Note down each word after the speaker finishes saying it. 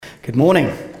Good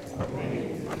morning.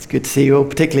 It's good to see you all,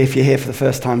 particularly if you're here for the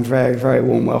first time. Very, very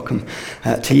warm welcome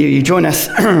to you. You join us,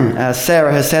 as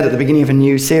Sarah has said, at the beginning of a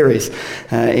new series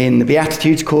in the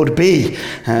Beatitudes called Be.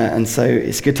 And so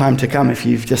it's a good time to come if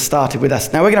you've just started with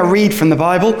us. Now we're going to read from the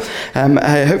Bible.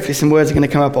 Hopefully some words are going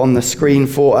to come up on the screen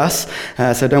for us.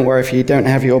 So don't worry if you don't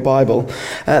have your Bible.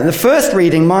 The first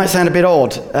reading might sound a bit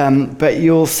odd, but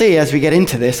you'll see as we get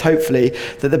into this, hopefully,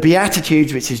 that the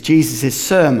Beatitudes, which is Jesus'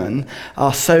 sermon,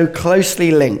 are so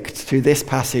closely linked to this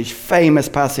passage, famous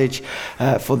passage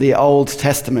for the Old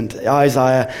Testament,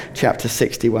 Isaiah chapter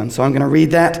 61. So I'm going to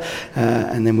read that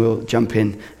and then we'll jump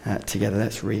in together.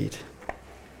 Let's read.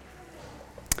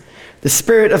 The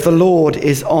Spirit of the Lord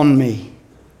is on me,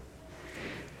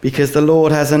 because the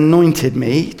Lord has anointed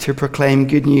me to proclaim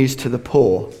good news to the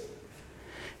poor.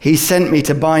 He sent me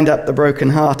to bind up the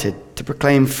brokenhearted, to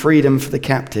proclaim freedom for the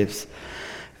captives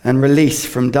and release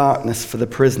from darkness for the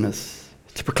prisoners,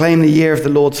 to proclaim the year of the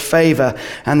Lord's favor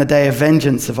and the day of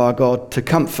vengeance of our God, to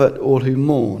comfort all who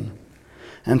mourn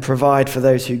and provide for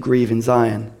those who grieve in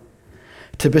Zion,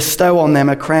 to bestow on them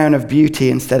a crown of beauty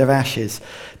instead of ashes,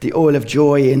 the oil of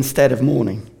joy instead of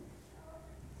mourning,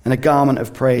 and a garment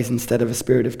of praise instead of a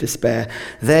spirit of despair.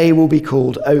 They will be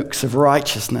called oaks of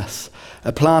righteousness,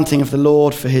 a planting of the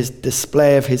Lord for his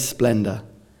display of his splendor.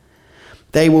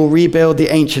 They will rebuild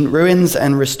the ancient ruins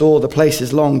and restore the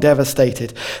places long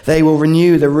devastated. They will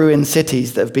renew the ruined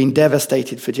cities that have been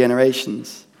devastated for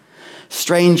generations.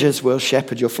 Strangers will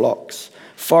shepherd your flocks.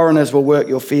 Foreigners will work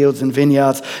your fields and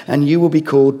vineyards, and you will be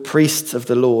called priests of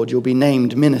the Lord. You'll be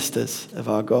named ministers of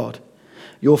our God.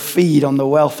 You'll feed on the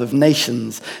wealth of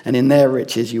nations, and in their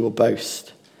riches you will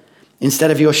boast.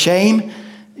 Instead of your shame,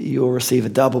 you will receive a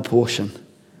double portion.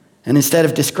 And instead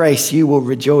of disgrace, you will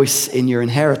rejoice in your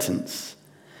inheritance.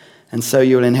 And so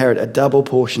you will inherit a double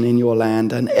portion in your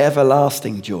land, and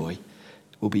everlasting joy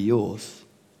will be yours.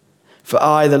 For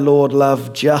I, the Lord,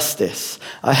 love justice.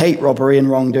 I hate robbery and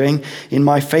wrongdoing. In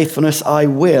my faithfulness, I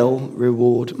will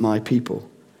reward my people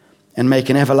and make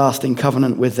an everlasting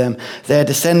covenant with them. Their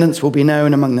descendants will be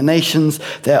known among the nations,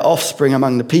 their offspring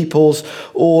among the peoples.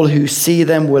 All who see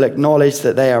them will acknowledge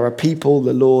that they are a people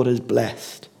the Lord has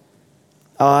blessed.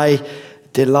 I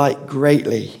delight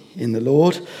greatly in the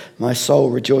Lord. My soul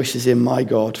rejoices in my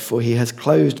God, for he has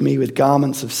clothed me with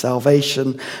garments of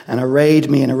salvation and arrayed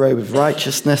me in a robe of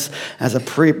righteousness, as a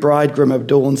bridegroom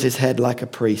adorns his head like a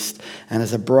priest, and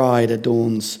as a bride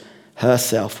adorns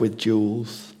herself with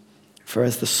jewels. For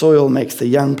as the soil makes the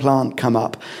young plant come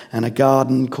up, and a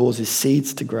garden causes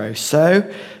seeds to grow, so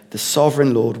the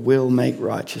sovereign Lord will make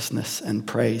righteousness and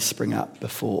praise spring up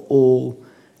before all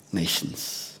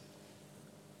nations.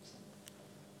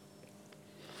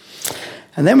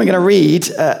 And then we're going to read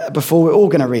before we're all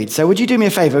going to read. So would you do me a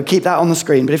favor? Keep that on the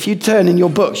screen. But if you turn in your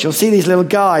books, you'll see these little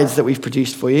guides that we've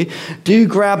produced for you. Do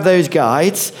grab those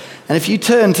guides. And if you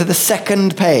turn to the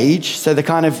second page, so the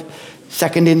kind of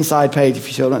second inside page, if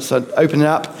you saw, so open it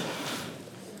up.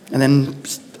 And then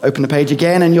open the page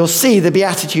again, and you'll see the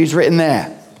Beatitudes written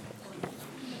there.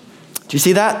 Do you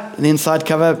see that? In the inside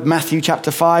cover, Matthew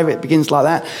chapter 5, it begins like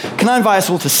that. Can I invite us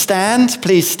all to stand?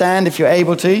 Please stand if you're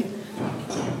able to.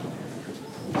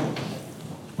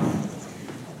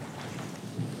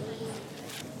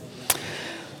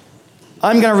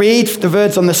 I'm going to read the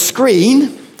words on the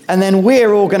screen, and then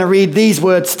we're all going to read these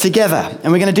words together.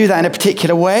 And we're going to do that in a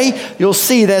particular way. You'll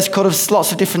see there's kind of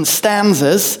lots of different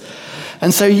stanzas.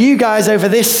 And so you guys over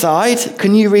this side,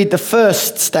 can you read the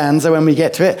first stanza when we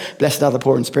get to it? Blessed are the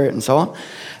poor in spirit, and so on.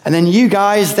 And then you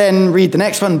guys then read the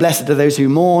next one, blessed are those who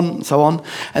mourn, and so on.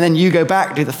 And then you go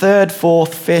back, do the third,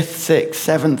 fourth, fifth, sixth,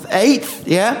 seventh, eighth,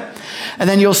 yeah? And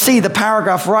then you'll see the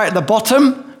paragraph right at the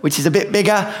bottom, which is a bit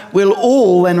bigger. We'll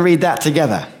all then read that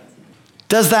together.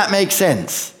 Does that make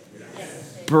sense?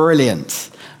 Yes.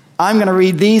 Brilliant. I'm going to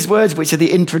read these words, which are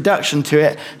the introduction to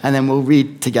it, and then we'll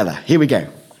read together. Here we go.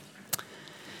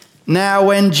 Now,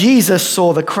 when Jesus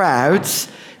saw the crowds,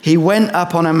 he went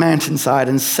up on a mountainside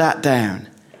and sat down.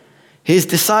 His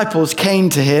disciples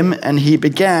came to him, and he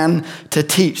began to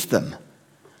teach them.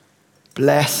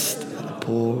 Blessed are the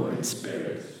poor in spirit.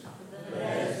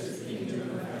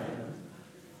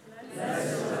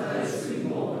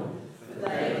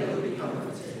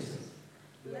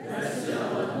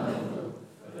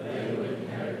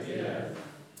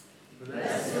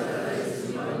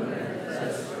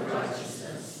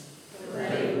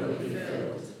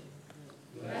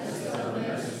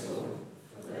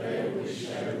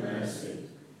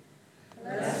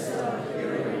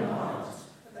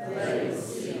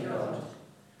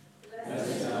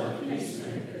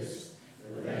 Peacemakers,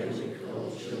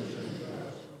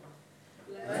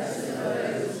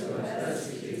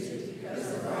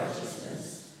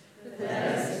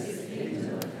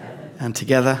 And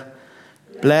together,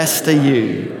 blessed are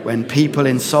you when people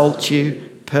insult you,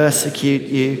 persecute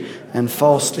you, and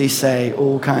falsely say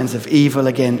all kinds of evil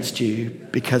against you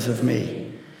because of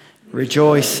me.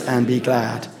 Rejoice and be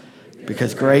glad,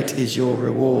 because great is your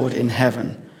reward in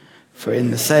heaven. For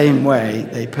in the same way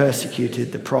they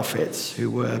persecuted the prophets who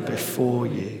were before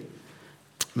you.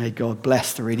 May God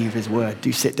bless the reading of his word.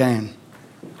 Do sit down.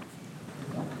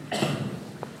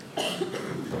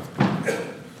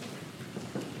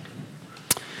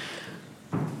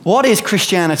 What is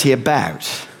Christianity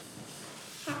about?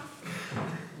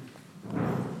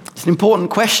 It's an important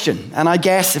question, and I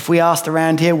guess if we asked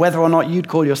around here whether or not you'd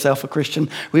call yourself a Christian,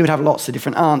 we would have lots of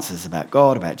different answers about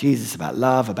God, about Jesus, about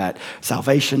love, about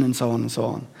salvation, and so on and so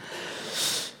on.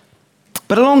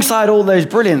 But alongside all those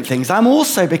brilliant things, I'm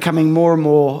also becoming more and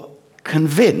more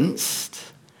convinced,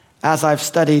 as I've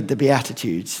studied the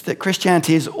Beatitudes, that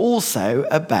Christianity is also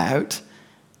about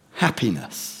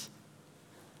happiness.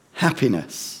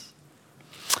 Happiness.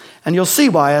 And you'll see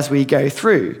why as we go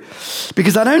through.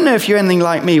 Because I don't know if you're anything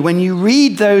like me, when you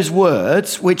read those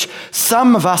words, which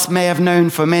some of us may have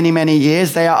known for many, many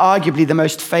years, they are arguably the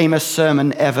most famous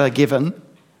sermon ever given.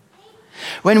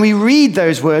 When we read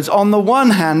those words, on the one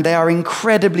hand, they are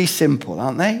incredibly simple,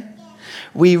 aren't they?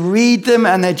 We read them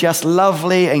and they're just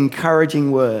lovely,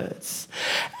 encouraging words.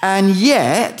 And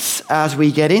yet, as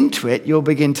we get into it, you'll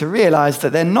begin to realize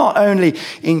that they're not only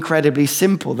incredibly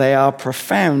simple, they are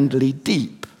profoundly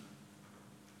deep.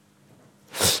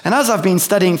 And as I've been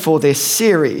studying for this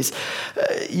series,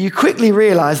 you quickly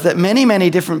realize that many, many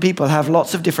different people have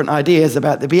lots of different ideas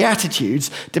about the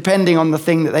Beatitudes, depending on the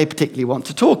thing that they particularly want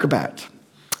to talk about.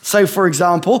 So, for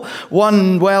example,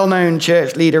 one well-known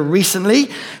church leader recently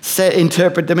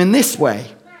interpreted them in this way.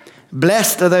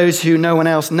 Blessed are those who no one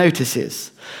else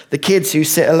notices. The kids who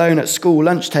sit alone at school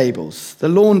lunch tables. The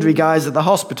laundry guys at the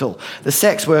hospital. The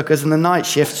sex workers and the night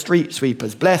shift street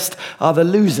sweepers. Blessed are the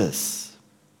losers.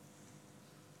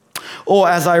 Or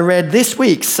as I read this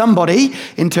week, somebody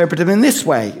interpreted them in this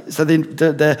way. So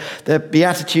the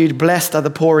Beatitude, blessed are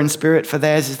the poor in spirit, for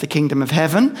theirs is the kingdom of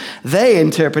heaven. They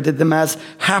interpreted them as,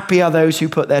 happy are those who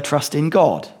put their trust in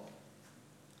God.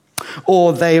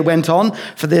 Or they went on,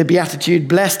 for the Beatitude,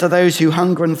 blessed are those who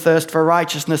hunger and thirst for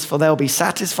righteousness, for they'll be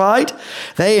satisfied.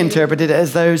 They interpreted it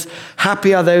as those,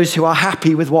 happy are those who are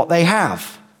happy with what they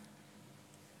have.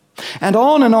 And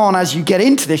on as you get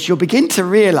into this, you'll begin to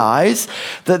realize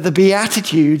that the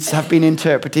Beatitudes have been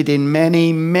interpreted in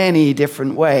many, many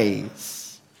different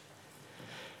ways.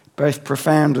 Both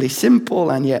profoundly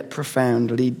simple and yet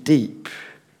profoundly deep.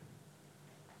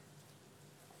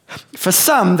 For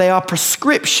some, they are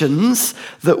prescriptions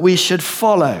that we should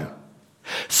follow.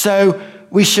 So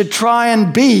we should try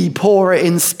and be poorer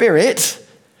in spirit,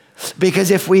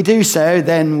 because if we do so,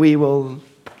 then we will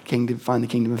find the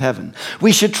kingdom of heaven.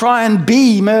 We should try and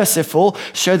be merciful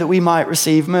so that we might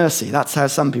receive mercy. That's how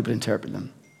some people interpret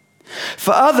them.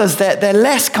 For others, they're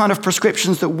less kind of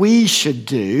prescriptions that we should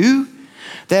do.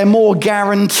 They're more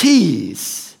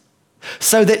guarantees.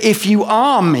 So that if you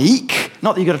are meek,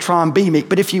 not that you've got to try and be meek,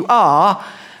 but if you are,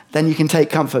 then you can take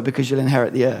comfort because you'll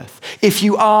inherit the earth. If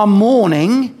you are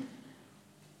mourning,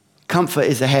 comfort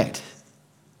is ahead.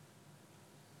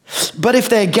 But if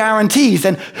they're guarantees,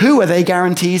 then who are they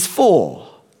guarantees for?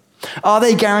 Are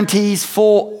they guarantees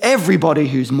for everybody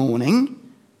who's mourning?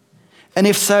 And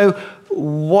if so,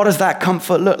 what does that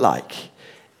comfort look like?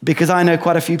 Because I know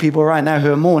quite a few people right now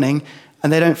who are mourning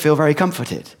and they don't feel very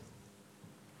comforted.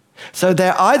 So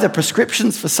they're either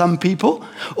prescriptions for some people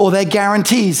or they're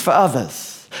guarantees for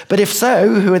others. But if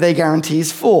so, who are they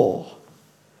guarantees for?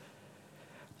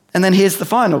 And then here's the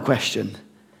final question.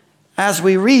 As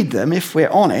we read them, if we're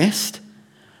honest,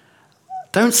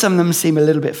 don't some of them seem a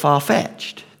little bit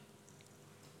far-fetched?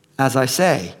 As I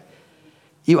say,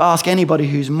 you ask anybody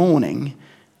who's mourning,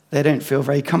 they don't feel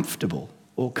very comfortable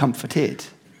or comforted.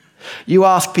 You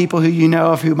ask people who you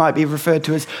know of who might be referred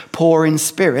to as poor in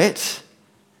spirit,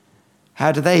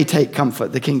 how do they take comfort?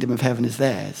 The kingdom of heaven is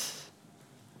theirs.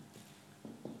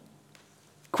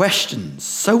 Questions.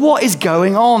 So what is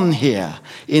going on here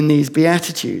in these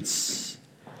Beatitudes?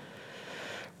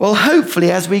 Well,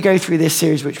 hopefully, as we go through this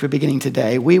series, which we're beginning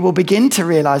today, we will begin to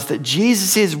realize that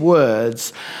Jesus'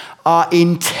 words are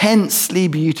intensely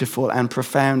beautiful and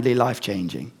profoundly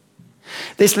life-changing.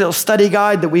 This little study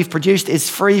guide that we've produced is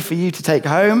free for you to take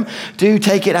home. Do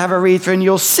take it, have a read through, and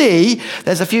you'll see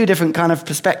there's a few different kind of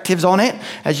perspectives on it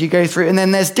as you go through. And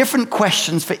then there's different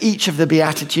questions for each of the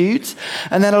Beatitudes.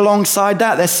 And then alongside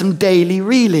that, there's some daily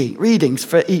readings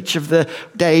for each of the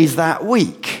days that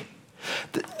week.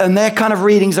 And they're kind of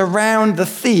readings around the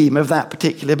theme of that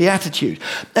particular beatitude.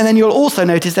 And then you'll also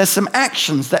notice there's some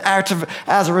actions that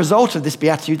as a result of this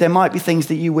beatitude, there might be things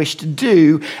that you wish to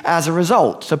do as a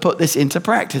result, to put this into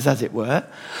practice, as it were.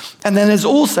 And then there's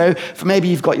also, for maybe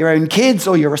you've got your own kids,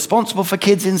 or you're responsible for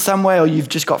kids in some way, or you've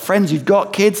just got friends who've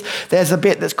got kids, there's a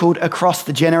bit that's called Across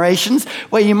the Generations,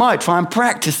 where you might try and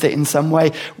practice it in some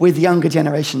way with younger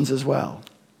generations as well.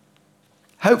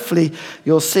 Hopefully,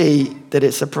 you'll see that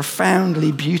it's a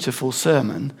profoundly beautiful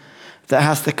sermon that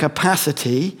has the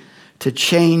capacity to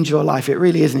change your life. It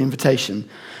really is an invitation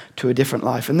to a different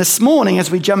life. And this morning, as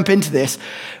we jump into this,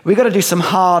 we've got to do some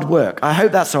hard work. I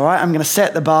hope that's all right. I'm going to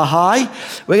set the bar high.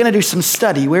 We're going to do some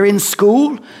study. We're in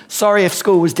school. Sorry if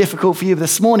school was difficult for you, but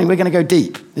this morning we're going to go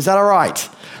deep. Is that all right?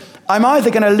 I'm either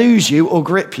going to lose you or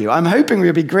grip you. I'm hoping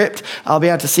we'll be gripped. I'll be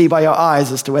able to see by your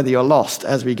eyes as to whether you're lost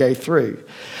as we go through.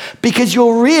 Because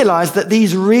you'll realize that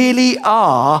these really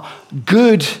are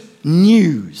good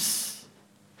news.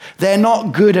 They're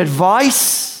not good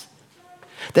advice.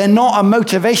 They're not a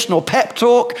motivational pep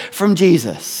talk from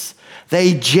Jesus.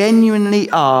 They genuinely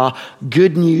are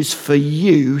good news for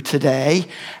you today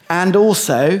and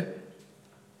also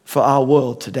for our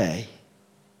world today,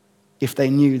 if they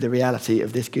knew the reality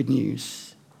of this good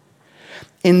news.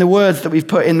 In the words that we've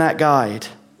put in that guide,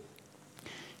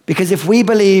 because if we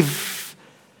believe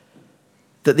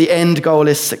that the end goal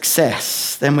is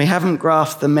success, then we haven't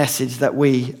grasped the message that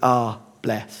we are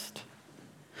blessed.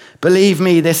 Believe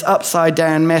me, this upside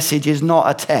down message is not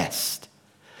a test,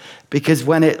 because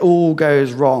when it all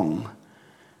goes wrong,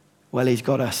 well, he's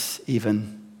got us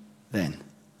even then.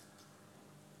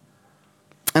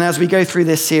 And as we go through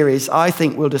this series, I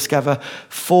think we'll discover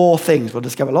 4 things. We'll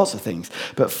discover lots of things,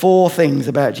 but 4 things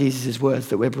about Jesus' words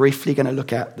that we're briefly going to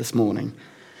look at this morning.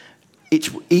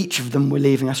 Each of them, we're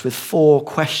leaving us with 4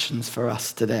 questions for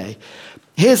us today.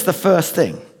 Here's the first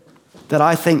thing that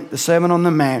I think the Sermon on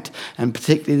the Mount, and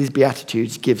particularly these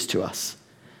Beatitudes, gives to us.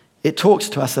 It talks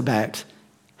to us about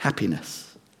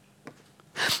happiness.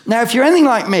 Now, if you're anything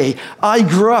like me, I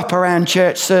grew up around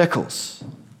church circles.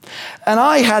 And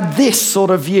I had this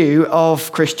sort of view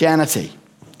of Christianity.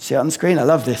 See it on the screen? I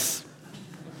love this.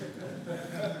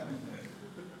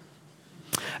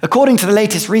 According to the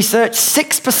latest research,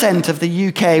 6% of the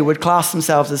UK would class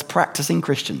themselves as practicing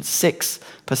Christians.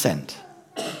 6%.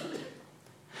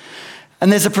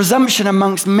 And there's a presumption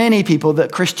amongst many people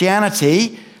that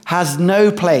Christianity has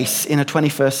no place in a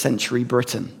 21st century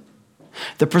Britain.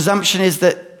 The presumption is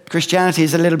that Christianity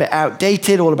is a little bit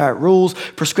outdated, all about rules,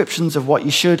 prescriptions of what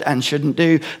you should and shouldn't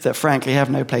do, that frankly have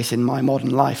no place in my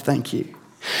modern life, thank you.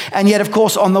 And yet, of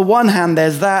course, on the one hand,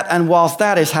 there's that, and whilst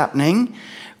that is happening,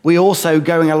 we also,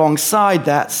 going alongside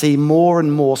that, see more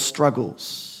and more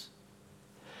struggles.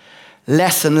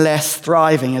 Less and less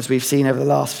thriving, as we've seen over the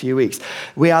last few weeks.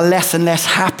 We are less and less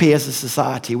happy as a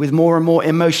society, with more and more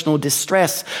emotional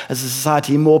distress as a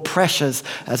society, more pressures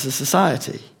as a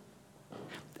society.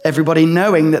 Everybody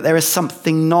knowing that there is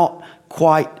something not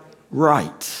quite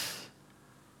right.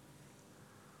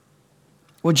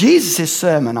 Well, Jesus'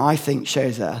 sermon, I think,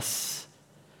 shows us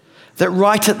that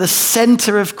right at the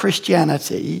center of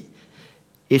Christianity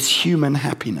is human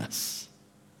happiness.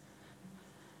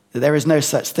 That there is no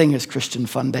such thing as Christian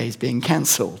fun days being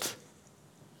cancelled.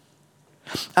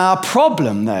 Our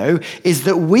problem, though, is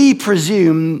that we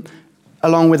presume,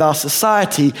 along with our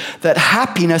society, that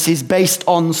happiness is based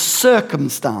on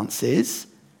circumstances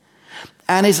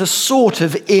and is a sort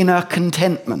of inner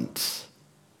contentment,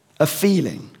 a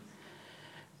feeling.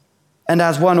 And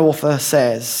as one author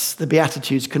says, the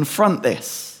Beatitudes confront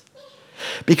this,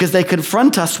 because they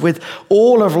confront us with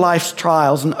all of life's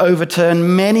trials and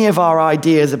overturn many of our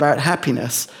ideas about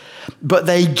happiness, but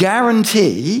they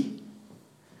guarantee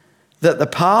that the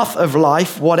path of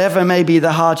life, whatever may be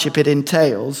the hardship it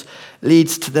entails,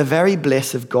 leads to the very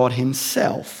bliss of God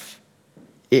himself,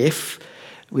 if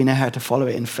we know how to follow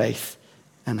it in faith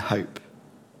and hope.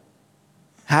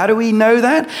 How do we know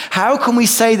that? How can we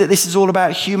say that this is all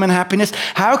about human happiness?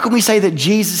 How can we say that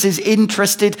Jesus is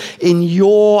interested in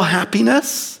your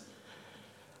happiness?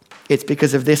 It's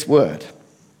because of this word,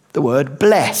 the word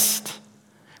blessed.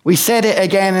 We said it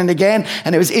again and again,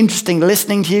 and it was interesting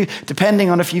listening to you, depending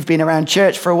on if you've been around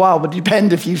church for a while, but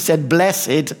depend if you've said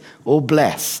blessed or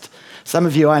blessed. Some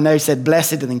of you I know said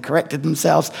blessed and then corrected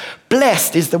themselves.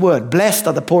 Blessed is the word. Blessed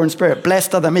are the poor in spirit.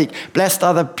 Blessed are the meek. Blessed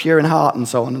are the pure in heart, and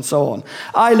so on and so on.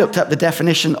 I looked up the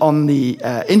definition on the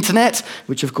internet,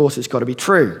 which of course has got to be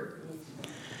true.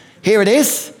 Here it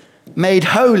is: made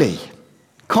holy,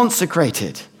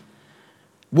 consecrated,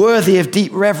 worthy of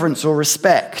deep reverence or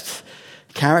respect,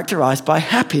 characterized by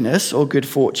happiness or good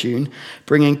fortune,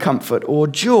 bringing comfort or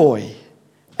joy.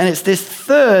 And it's this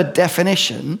third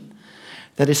definition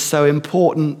that is so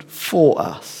important for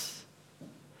us.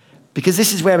 Because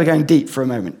this is where we're going deep for a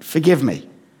moment. Forgive me.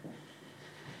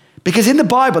 Because in the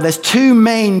Bible, there's two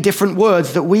main different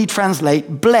words that we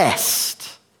translate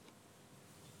blessed.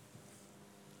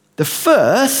 The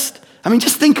first,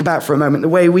 just think about for a moment the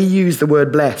way we use the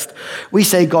word blessed. We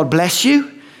say, God bless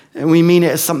you, and we mean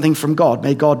it as something from God.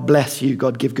 May God bless you.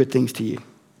 God give good things to you.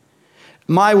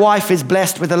 My wife is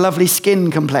blessed with a lovely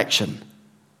skin complexion.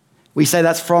 We say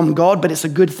that's from God, but it's a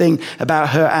good thing about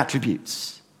her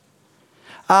attributes.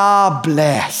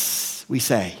 Bless, we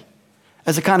say,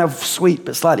 as a kind of sweet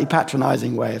but slightly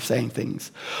patronizing way of saying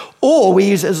things. Or we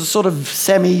use it as a sort of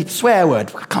semi-swear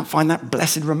word. I can't find that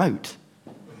blessed remote.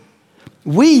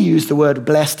 We use the word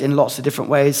blessed in lots of different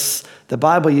ways. The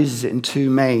Bible uses it in two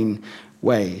main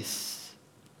ways.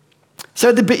 So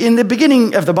in the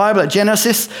beginning of the Bible at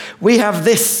Genesis, we have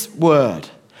this word.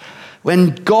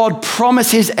 When God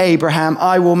promises Abraham,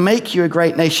 I will make you a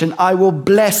great nation, I will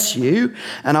bless you,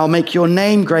 and I'll make your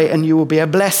name great, and you will be a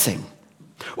blessing.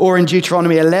 Or in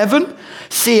Deuteronomy 11,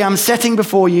 see, I'm setting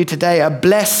before you today a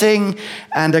blessing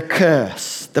and a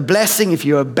curse. The blessing if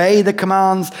you obey the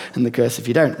commands, and the curse if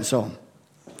you don't, and so on.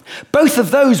 Both of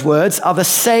those words are the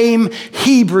same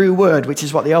Hebrew word, which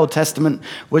is what the Old Testament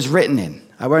was written in.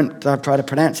 I'll try to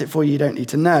pronounce it for you, you don't need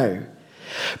to know.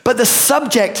 But the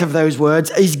subject of those words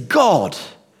is God.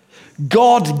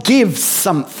 God gives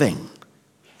something.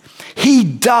 He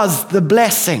does the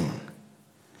blessing.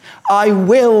 I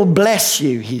will bless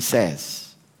you, he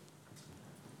says.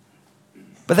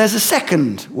 But there's a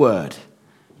second word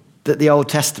that the Old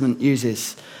Testament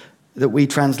uses that we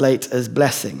translate as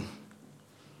blessing.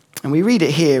 And we read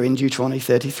it here in Deuteronomy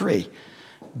 33.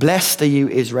 Blessed are you,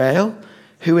 Israel,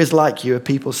 who is like you, a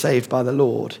people saved by the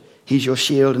Lord. He's your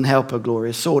shield and helper,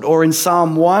 glorious sword. Or in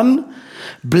Psalm 1,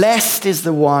 blessed is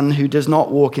the one who does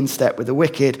not walk in step with the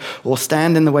wicked or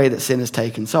stand in the way that sinners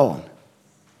take, and so on.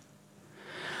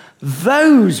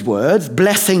 Those words,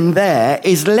 blessing there,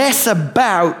 is less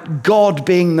about God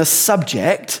being the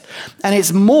subject, and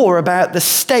it's more about the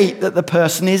state that the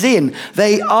person is in.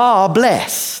 They are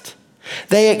blessed.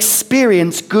 They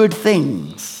experience good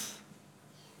things.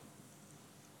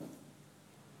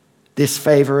 This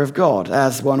favor of God,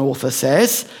 as one author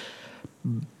says,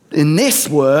 in this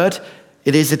word,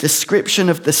 it is a description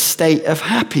of the state of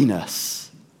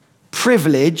happiness,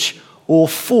 privilege, or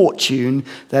fortune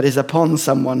that is upon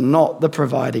someone, not the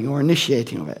providing or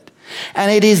initiating of it. And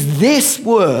it is this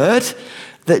word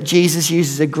that Jesus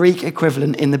uses a Greek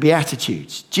equivalent in the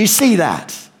Beatitudes. Do you see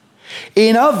that?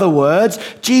 In other words,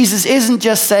 Jesus isn't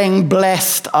just saying,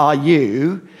 blessed are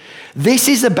you. This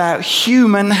is about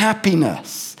human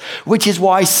happiness, which is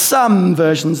why some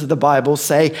versions of the Bible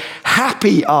say,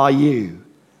 happy are you.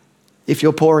 If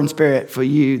you're poor in spirit, for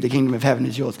you, the kingdom of heaven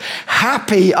is yours.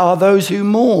 Happy are those who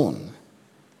mourn.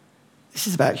 This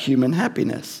is about human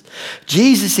happiness.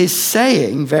 Jesus is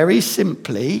saying very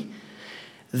simply,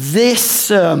 this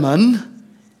sermon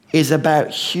is about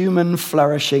human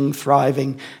flourishing,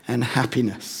 thriving, and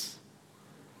happiness.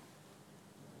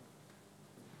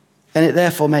 And it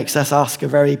therefore makes us ask a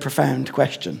very profound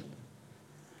question.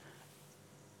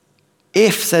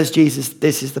 If, says Jesus,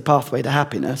 this is the pathway to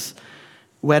happiness,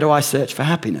 where do I search for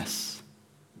happiness?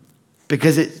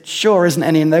 Because it sure isn't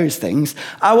any of those things.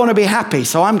 I want to be happy,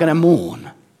 so I'm going to mourn.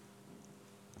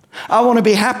 I want to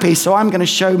be happy, so I'm going to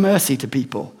show mercy to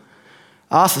people.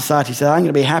 Our society says, I'm going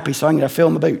to be happy, so I'm going to fill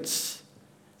my boots.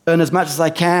 Earn as much as I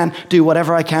can, do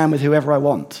whatever I can with whoever I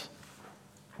want.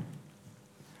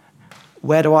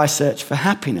 Where do I search for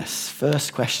happiness?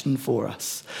 First question for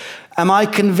us. Am I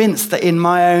convinced that in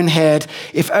my own head,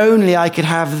 if only I could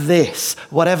have this,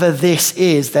 whatever this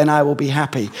is, then I will be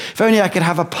happy? If only I could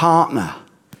have a partner,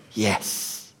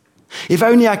 yes. If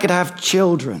only I could have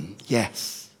children,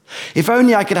 yes. If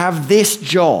only I could have this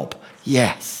job,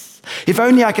 yes. If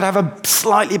only I could have a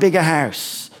slightly bigger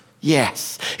house,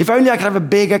 yes. If only I could have a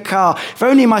bigger car. If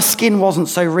only my skin wasn't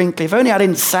so wrinkly. If only I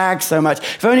didn't sag so much.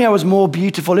 If only I was more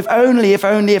beautiful. If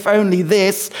only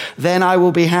this, then I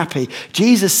will be happy.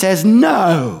 Jesus says,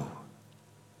 no.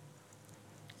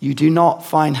 You do not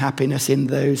find happiness in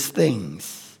those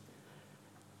things.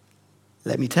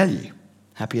 Let me tell you,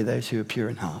 happy are those who are pure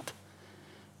in heart.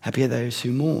 Happy are those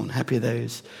who mourn. Happy are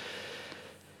those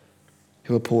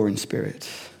who are poor in spirit.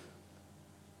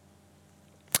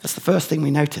 That's the first thing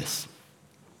we notice.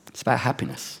 It's about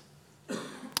happiness.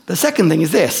 The second thing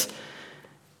is this.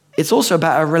 It's also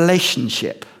about a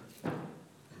relationship.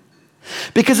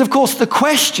 Because, of course, the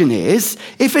question is,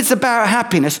 if it's about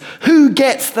happiness, who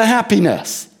gets the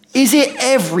happiness? Is it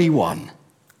everyone?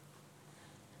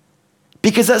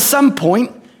 Because at some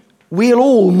point, we'll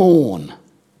all mourn.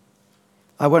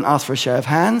 I won't ask for a show of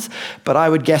hands, but I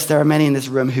would guess there are many in this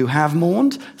room who have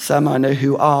mourned. Some I know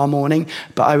who are mourning,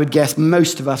 but I would guess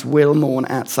most of us will mourn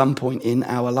at some point in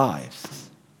our lives.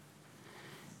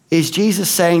 Is Jesus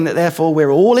saying that therefore we're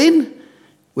all in?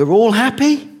 We're all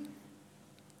happy?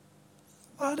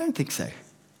 Well, I don't think so.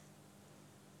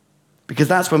 Because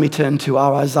that's when we turn to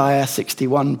our Isaiah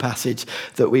 61 passage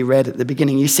that we read at the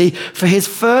beginning. You see, for his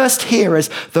first hearers,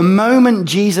 the moment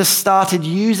Jesus started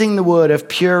using the word of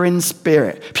pure in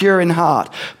spirit, pure in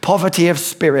heart, poverty of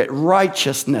spirit,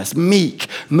 righteousness, meek,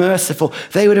 merciful,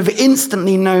 they would have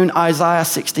instantly known Isaiah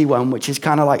 61, which is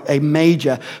kind of like a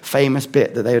major famous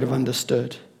bit that they would have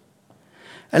understood.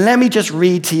 And let me just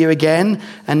read to you again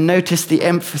and notice the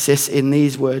emphasis in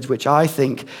these words, which I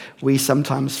think we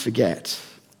sometimes forget.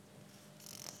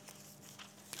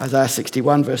 Isaiah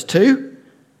 61, verse 2.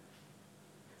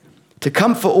 To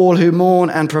comfort all who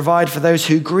mourn and provide for those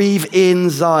who grieve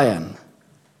in Zion.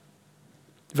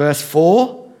 Verse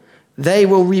 4. They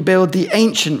will rebuild the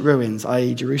ancient ruins,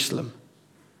 i.e. Jerusalem.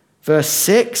 Verse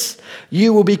 6.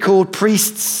 You will be called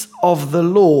priests of the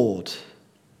Lord.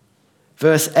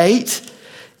 Verse 8.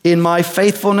 In my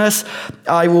faithfulness,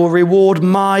 I will reward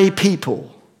my people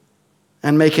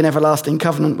and make an everlasting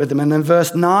covenant with them. And then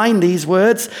verse 9, these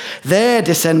words, their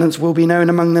descendants will be known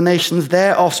among the nations,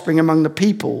 their offspring among the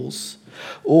peoples.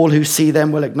 All who see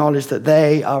them will acknowledge that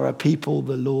they are a people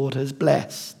the Lord has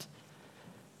blessed.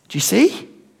 Do you see?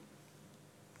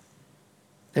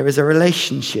 There is a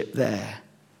relationship there,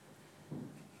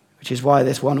 which is why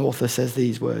this one author says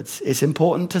these words. It's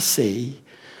important to see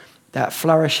that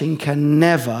flourishing can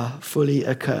never fully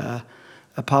occur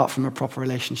apart from a proper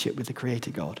relationship with the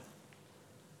Creator God.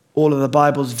 All of the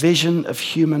Bible's vision of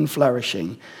human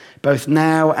flourishing, both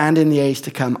now and in the age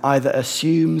to come, either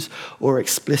assumes or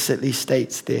explicitly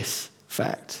states this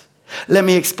fact. Let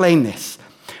me explain this.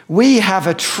 We have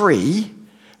a tree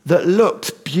that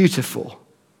looked beautiful,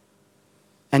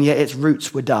 and yet its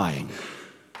roots were dying.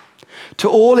 To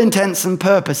all intents and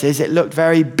purposes, it looked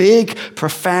very big,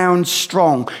 profound,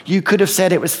 strong. You could have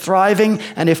said it was thriving,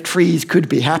 and if trees could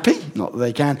be happy, not that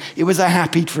they can, it was a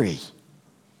happy tree.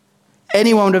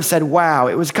 Anyone would have said, wow,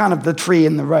 it was kind of the tree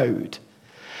in the road.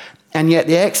 And yet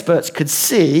the experts could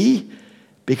see,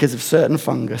 because of certain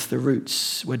fungus, the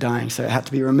roots were dying. So it had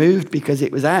to be removed because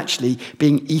it was actually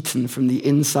being eaten from the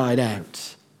inside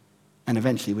out and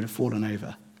eventually would have fallen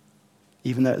over,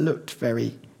 even though it looked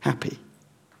very happy.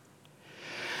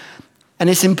 And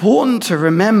it's important to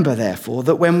remember, therefore,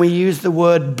 that when we use the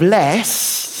word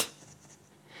blessed,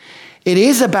 it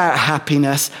is about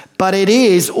happiness, but it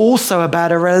is also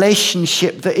about a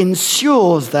relationship that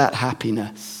ensures that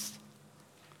happiness.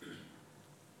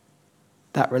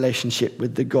 That relationship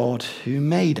with the God who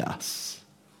made us.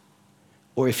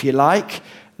 Or if you like,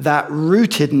 that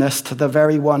rootedness to the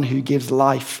very one who gives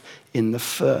life in the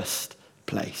first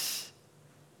place.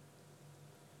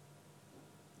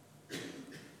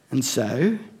 And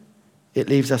so, it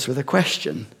leaves us with a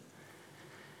question.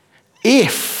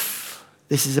 If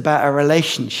this is about a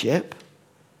relationship,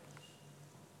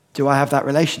 do I have that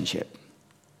relationship?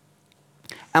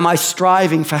 Am I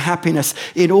striving for happiness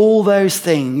in all those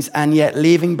things and yet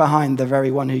leaving behind the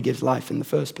very one who gives life in the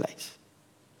first place?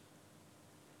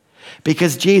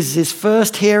 Because Jesus'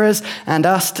 first hearers and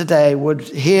us today would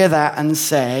hear that and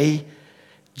say,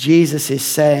 Jesus is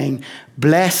saying,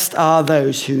 blessed are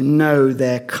those who know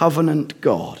their covenant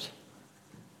God,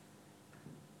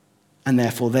 and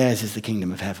therefore theirs is the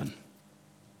kingdom of heaven.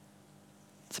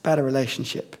 It's about a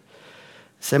relationship.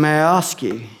 So may I ask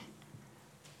you,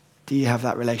 do you have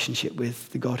that relationship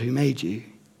with the God who made you?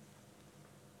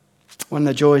 One of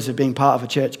the joys of being part of a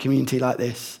church community like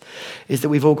this is that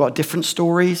we've all got different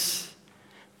stories,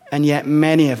 and yet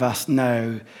many of us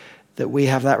know that we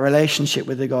have that relationship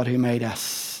with the God who made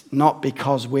us, not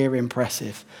because we're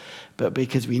impressive, but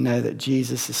because we know that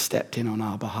Jesus has stepped in on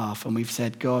our behalf, and we've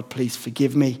said, God, please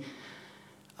forgive me.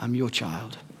 I'm your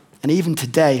child. And even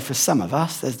today, for some of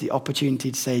us, there's the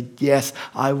opportunity to say, yes,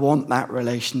 I want that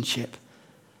relationship.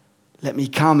 Let me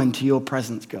come into your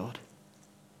presence, God.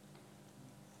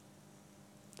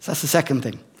 So that's the second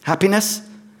thing. Happiness,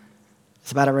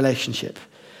 it's about a relationship.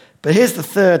 But here's the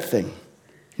third thing.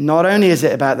 Not only is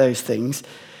it about those things,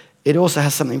 it also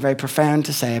has something very profound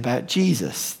to say about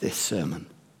Jesus, this sermon.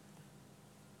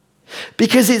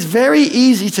 Because it's very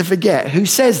easy to forget who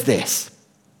says this.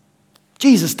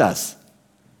 Jesus does.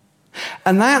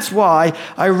 And that's why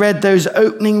I read those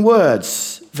opening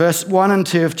words, verse 1 and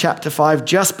 2 of chapter 5,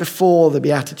 just before the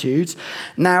Beatitudes.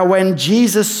 Now, when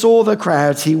Jesus saw the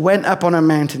crowds, he went up on a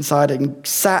mountainside and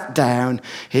sat down.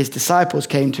 His disciples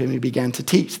came to him and he began to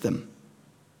teach them.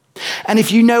 And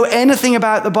if you know anything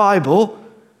about the Bible,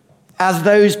 as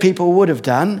those people would have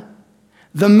done,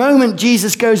 the moment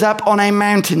Jesus goes up on a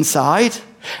mountainside,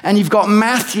 and you've got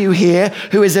Matthew here,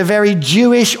 who is a very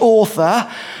Jewish author,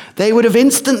 they would have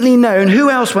instantly known who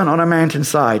else went on a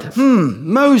mountainside.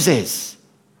 Moses.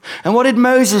 And what did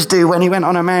Moses do when he went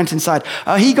on a mountainside?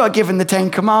 He got given the 10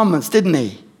 Commandments, didn't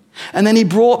he? And then he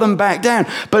brought them back down.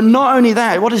 But not only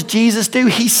that, what does Jesus do?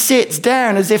 He sits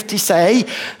down as if to say,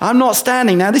 I'm not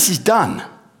standing now, this is done.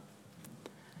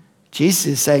 Jesus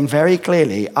is saying very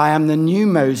clearly, I am the new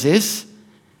Moses,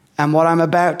 and what I'm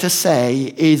about to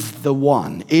say is the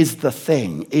one, is the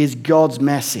thing, is God's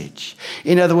message.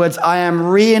 In other words, I am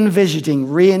re-envisioning,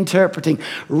 reinterpreting,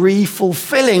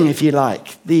 re-fulfilling, if you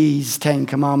like, these 10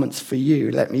 commandments for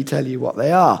you. Let me tell you what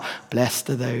they are. Blessed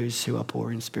are those who are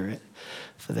poor in spirit,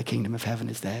 for the kingdom of heaven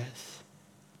is theirs.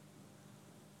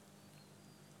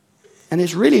 And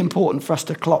it's really important for us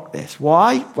to clock this.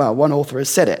 Why? Well, one author has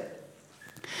said it.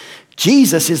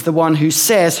 Jesus is the one who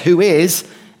says who is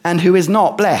and who is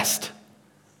not blessed.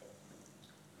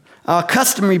 Our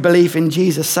customary belief in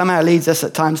Jesus somehow leads us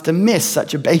at times to miss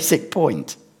such a basic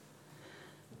point.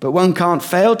 But one can't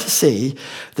fail to see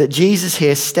that Jesus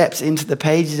here steps into the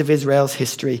pages of Israel's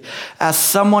history as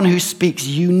someone who speaks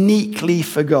uniquely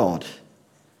for God.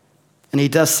 And he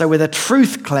does so with a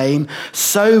truth claim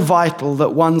so vital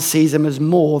that one sees him as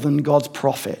more than God's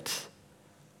prophet.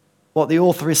 What the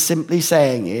author is simply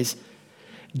saying is,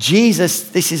 Jesus,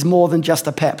 this is more than just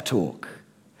a pep talk,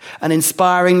 an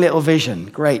inspiring little vision.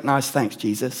 Great, nice, thanks,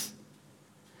 Jesus.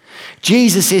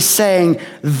 Jesus is saying,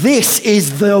 this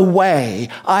is the way.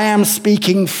 I am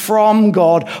speaking from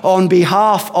God, on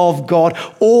behalf of God,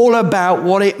 all about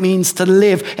what it means to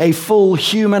live a full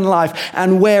human life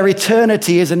and where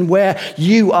eternity is and where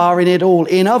you are in it all.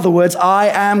 In other words, I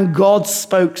am God's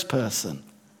spokesperson.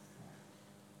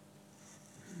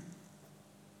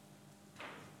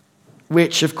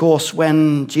 Which, of course,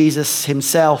 when Jesus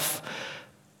himself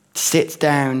sits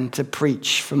down to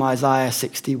preach from Isaiah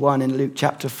 61 in Luke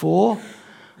chapter 4,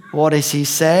 what does he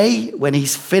say when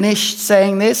he's finished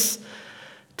saying this?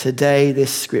 Today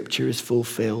this scripture is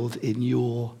fulfilled in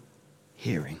your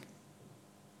hearing.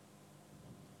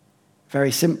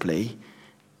 Very simply,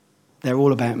 they're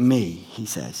all about me, he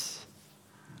says.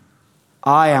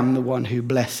 I am the one who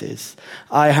blesses.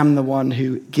 I am the one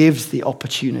who gives the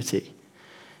opportunity,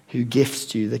 who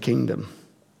gifts you the kingdom.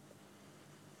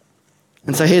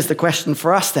 And so here's the question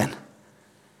for us then.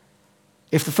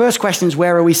 If the first question is,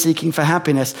 where are we seeking for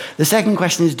happiness? The second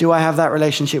question is, do I have that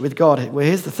relationship with God? Well,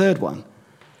 here's the third one.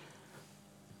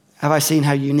 Have I seen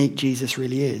how unique Jesus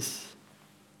really is?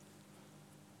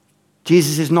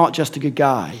 Jesus is not just a good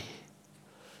guy.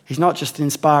 He's not just an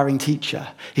inspiring teacher.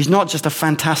 He's not just a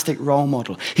fantastic role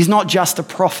model. He's not just a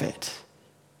prophet.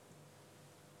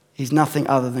 He's nothing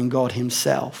other than God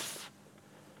himself,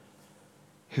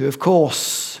 who, of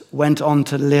course, went on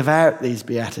to live out these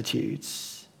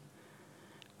Beatitudes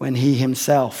when he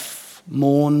himself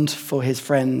mourned for his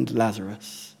friend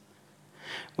Lazarus,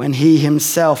 when he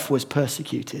himself was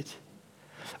persecuted,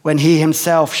 when he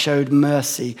himself showed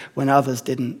mercy when others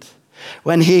didn't,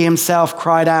 when he himself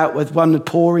cried out with one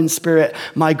poor in spirit,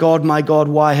 my God,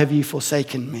 why have you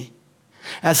forsaken me?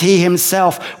 As he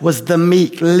himself was the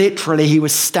meek, literally he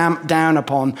was stamped down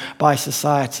upon by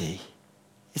society.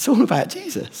 It's all about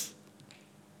Jesus.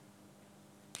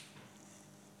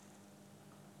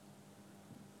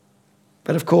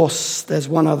 But of course, there's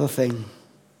one other thing.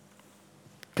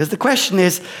 Because the question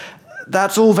is,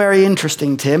 that's all very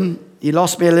interesting, Tim. You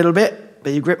lost me a little bit,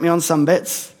 but you gripped me on some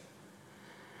bits.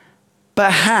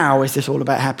 But how is this all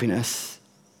about happiness?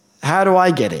 How do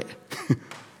I get it?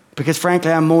 Because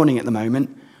frankly, I'm mourning at the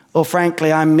moment. Or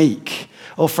frankly, I'm meek.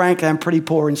 Or frankly, I'm pretty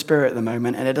poor in spirit at the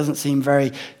moment, and it doesn't seem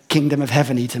very kingdom of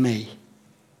heaven-y to me.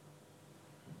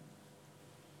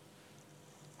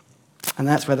 And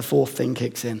that's where the fourth thing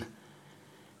kicks in.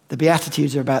 The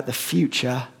Beatitudes are about the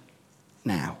future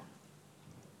now.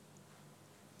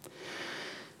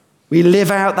 We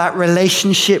live out that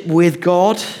relationship with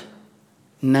God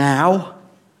now,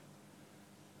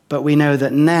 but we know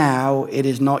that now it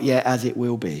is not yet as it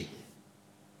will be.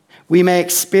 We may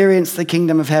experience the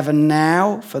kingdom of heaven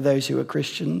now for those who are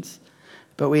Christians,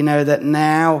 but we know that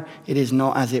now it is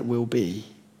not as it will be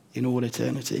in all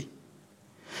eternity.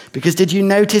 Because did you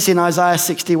notice in Isaiah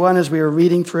 61, as we were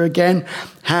reading through again,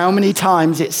 how many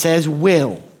times it says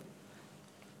will?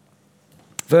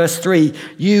 Verse 3,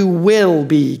 you will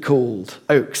be called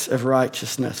oaks of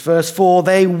righteousness. Verse 4,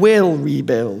 they will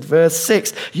rebuild. Verse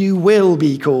 6, you will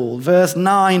be called. Verse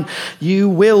 9, you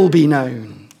will be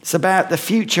known. It's about the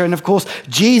future. And of course,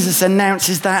 Jesus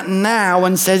announces that now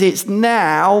and says it's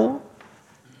now.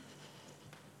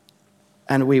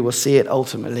 And we will see it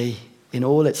ultimately in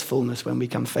all its fullness when we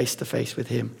come face to face with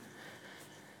him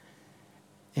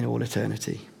in all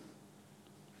eternity.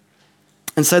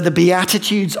 And so the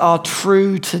Beatitudes are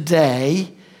true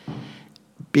today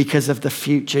because of the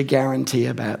future guarantee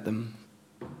about them.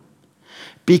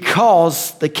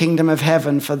 Because the kingdom of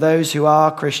heaven for those who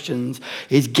are Christians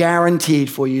is guaranteed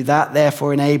for you, that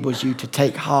therefore enables you to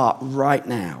take heart right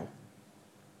now.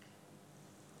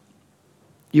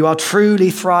 You are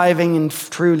truly thriving and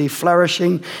truly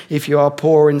flourishing if you are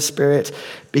poor in spirit,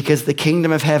 because the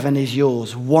kingdom of heaven is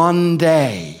yours. One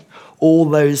day, all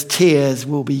those tears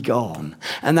will be gone.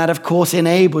 And that, of course,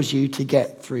 enables you to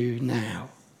get through now.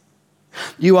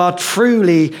 You are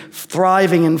truly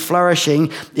thriving and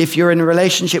flourishing if you're in a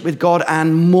relationship with God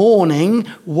and mourning.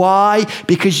 Why?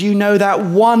 Because you know that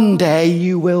one day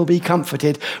you will be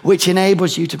comforted, which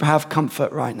enables you to have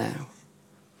comfort right now.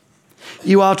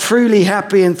 You are truly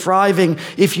happy and thriving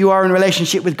if you are in a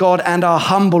relationship with God and are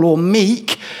humble or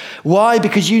meek. Why?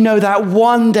 Because you know that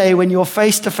one day when you're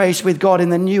face to face with God in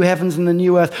the new heavens and the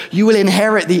new earth, you will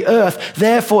inherit the earth.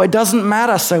 Therefore, it doesn't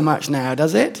matter so much now,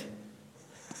 does it?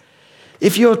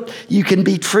 If you can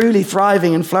be truly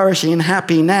thriving and flourishing and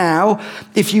happy now,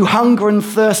 if you hunger and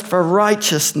thirst for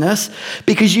righteousness,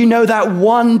 because you know that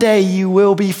one day you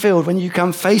will be filled when you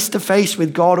come face to face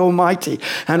with God Almighty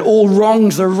and all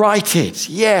wrongs are righted.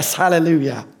 Yes,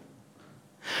 hallelujah.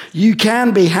 You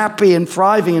can be happy and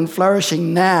thriving and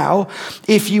flourishing now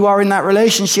if you are in that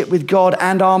relationship with God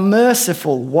and are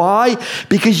merciful. Why?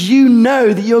 Because you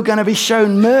know that you're going to be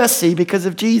shown mercy because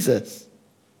of Jesus.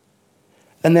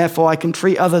 And therefore I can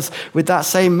treat others with that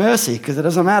same mercy because it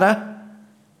doesn't matter.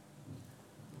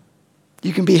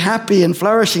 You can be happy and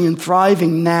flourishing and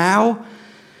thriving now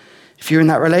if you're in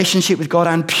that relationship with God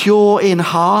and pure in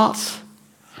heart,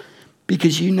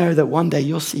 because you know that one day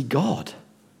you'll see God.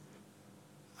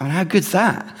 I mean, how good's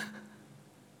that?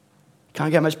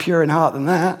 Can't get much purer in heart than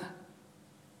that.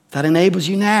 That enables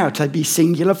you now to be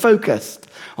singular focused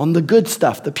on the good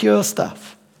stuff, the pure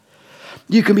stuff.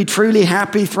 You can be truly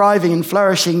happy, thriving, and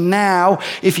flourishing now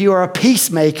if you are a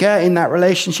peacemaker in that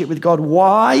relationship with God.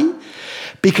 Why?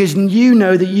 Because you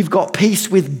know that you've got peace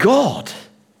with God.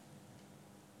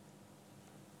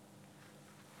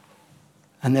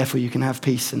 And therefore you can have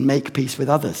peace and make peace with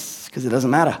others because it doesn't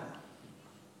matter.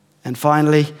 And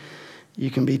finally,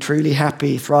 you can be truly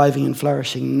happy, thriving, and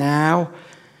flourishing now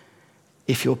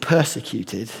if you're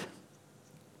persecuted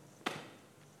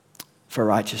for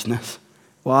righteousness.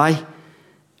 Why?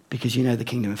 Because you know the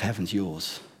kingdom of heaven's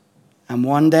yours. And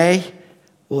one day,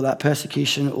 all that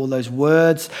persecution, all those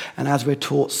words, and as we're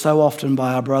taught so often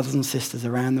by our brothers and sisters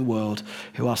around the world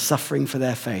who are suffering for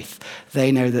their faith,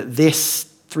 they know that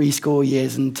this 70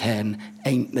 years and 10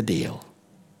 ain't the deal.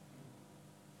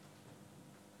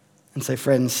 And so,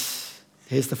 friends,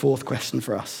 here's the fourth question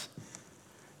for us.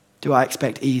 Do I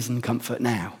expect ease and comfort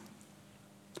now?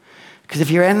 Because if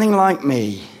you're anything like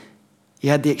me, you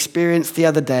had the experience the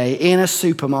other day in a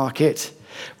supermarket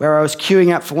where I was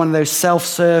queuing up for one of those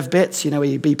self-serve bits, you know, where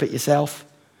you beep at yourself.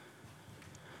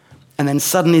 And then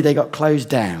suddenly they got closed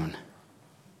down.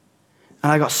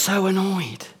 And I got so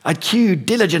annoyed. I'd queued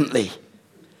diligently.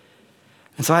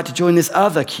 And so I had to join this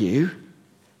other queue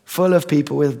full of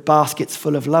people with baskets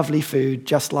full of lovely food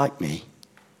just like me.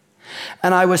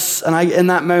 And I in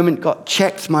that moment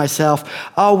checked myself,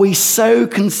 are we so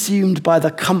consumed by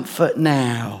the comfort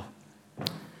now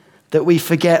that we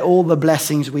forget all the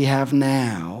blessings we have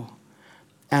now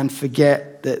and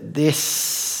forget that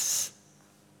this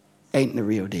ain't the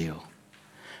real deal?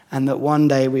 And that one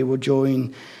day we will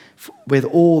join with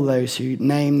all those who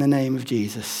name the name of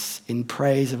Jesus in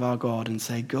praise of our God and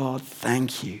say, God,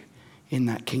 thank you, in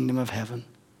that kingdom of heaven,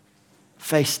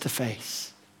 face to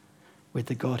face with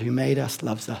the God who made us,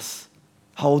 loves us,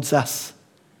 holds us,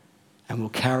 and will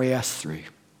carry us through.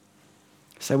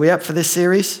 So we up for this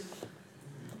series?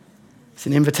 It's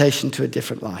an invitation to a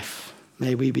different life.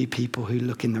 May we be people who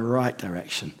look in the right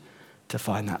direction to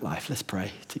find that life. Let's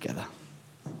pray together.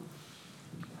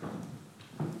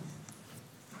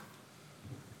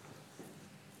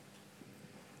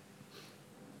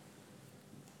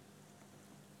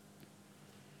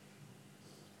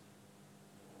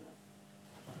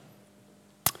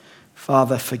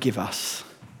 Father, forgive us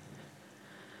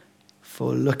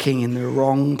for looking in the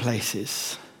wrong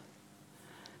places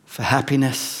for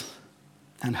happiness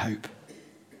and hope.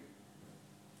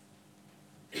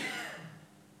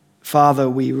 Father,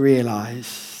 we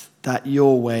realize that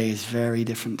your way is very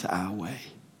different to our way.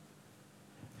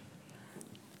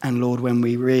 And Lord, when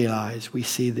we realize, we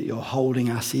see that you're holding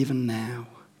us even now.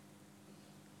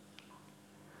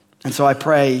 And so I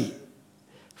pray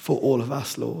for all of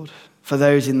us, Lord, for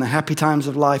those in the happy times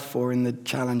of life or in the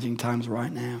challenging times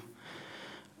right now.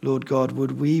 Lord God,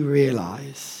 would we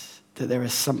realize that there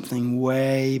is something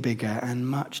way bigger and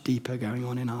much deeper going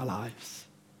on in our lives?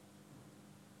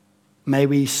 May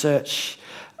we search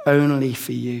only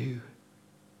for you.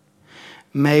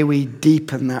 May we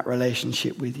deepen that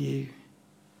relationship with you.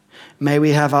 May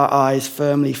we have our eyes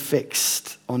firmly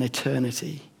fixed on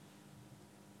eternity.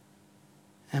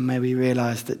 And may we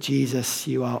realize that, Jesus,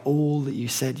 you are all that you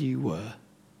said you were.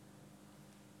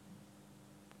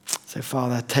 So,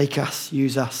 Father, take us,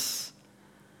 use us.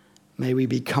 May we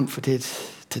be comforted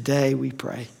today, we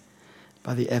pray,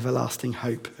 by the everlasting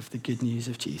hope of the good news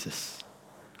of Jesus.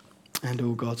 And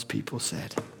all God's people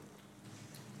said,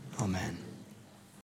 Amen.